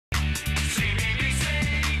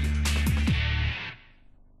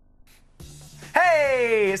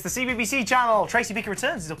Hey, it's the CBBC channel. Tracy Beaker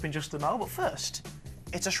Returns is up in just a mo, but first,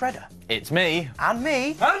 it's a shredder. It's me. And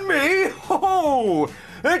me. And me. Oh,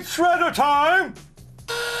 it's shredder time.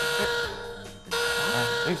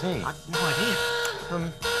 Who's he? I've no idea.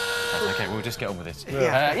 That's okay, we'll just get on with it.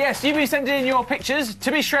 Yeah. Yes, you've been sending in your pictures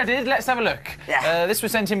to be shredded. Let's have a look. Yeah. This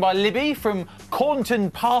was sent in by Libby from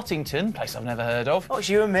Cornton Partington, place I've never heard of. Oh, it's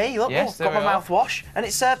you and me. Look, Yes, there got my we are. mouthwash, and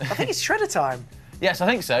it's I think it's shredder time. Yes, I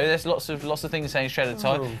think so. There's lots of things saying shredder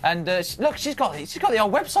time. And look, she's got the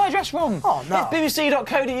old website address wrong. Oh no. It's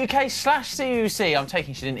bbc.co.uk/CBBC. I'm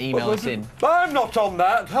taking she didn't email us in. I'm not on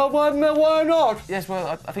that. Why not? Yes,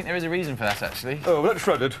 well, I think there is a reason for that actually. Oh, let's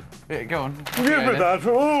shred it. Yeah, go on. Give me that.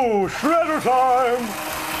 Oh, shredder time.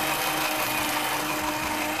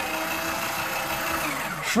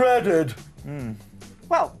 Shredded.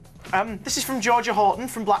 Well, this is from Georgia Horton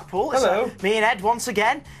from Blackpool. It's, Hello. me and Ed once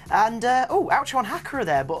again. And, Oucho and Hacker are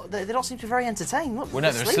there, but they don't seem to be very entertained. Look, Well,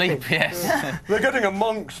 no, they're asleep, yes. They're getting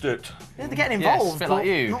amongst it. Yeah, they're getting Yes, involved, a bit but like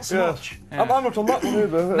you. not so Yes. much. I'm not on that one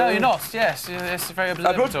either. No, you're not, yes. It's very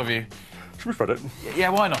observant of you. Should we shred it? Yeah,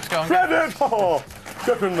 why not? Go on. Shred it! Oh,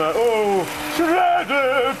 get in there. Oh, shred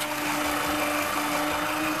it!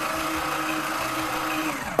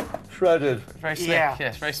 Shredded. Very slick, Yeah.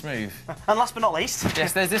 yes, very smooth. And last but not least...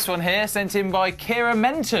 Yes, there's this one here, sent in by Kira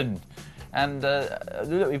Menton. And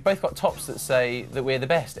look, we've both got tops that say that we're the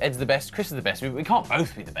best. Ed's the best, Chris is the best. We can't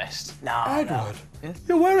both be the best. No, Edward, Yes?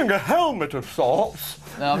 you're wearing a helmet of sorts.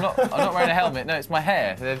 No, I'm not wearing a helmet. No, it's my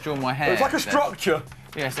hair. They've drawn my hair. It's like a structure.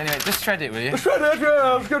 Yes, anyway, just shred it, will you? Shred it,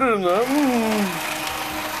 yeah, let's get it in there.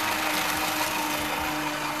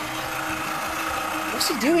 What's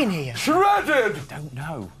he doing here? Shredded! Don't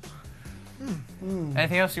know.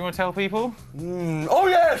 Anything else you want to tell people? Oh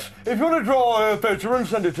yes, if you want to draw a picture and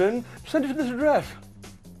send it to this address.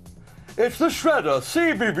 It's the Shredder,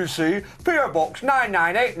 CBBC, PO Box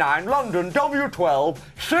 9989, London, W12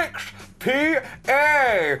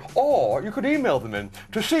 6PA. Or you could email them in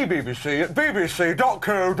to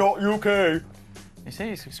cbbc@bbc.co.uk. You see,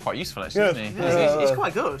 it's quite useful actually, Yes. isn't he? He's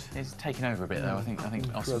quite good. He's taken over a bit though. I think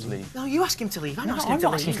ask him to leave. No, you ask him to leave. I'm No, asking I'm him to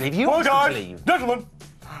not asking leave. to leave. You Well, asked him to guys, leave. gentlemen,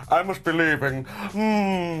 I must be leaving.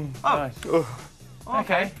 Right.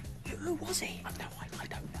 Okay. Who was he? No, I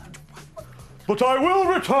don't know. But I will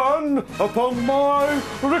return upon my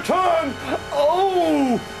return.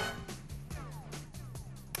 Oh!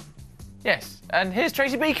 Yes, and here's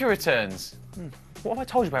Tracy Beaker returns. What have I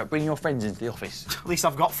told you about bringing your friends into the office? At least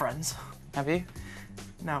I've got friends. Have you?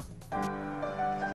 No.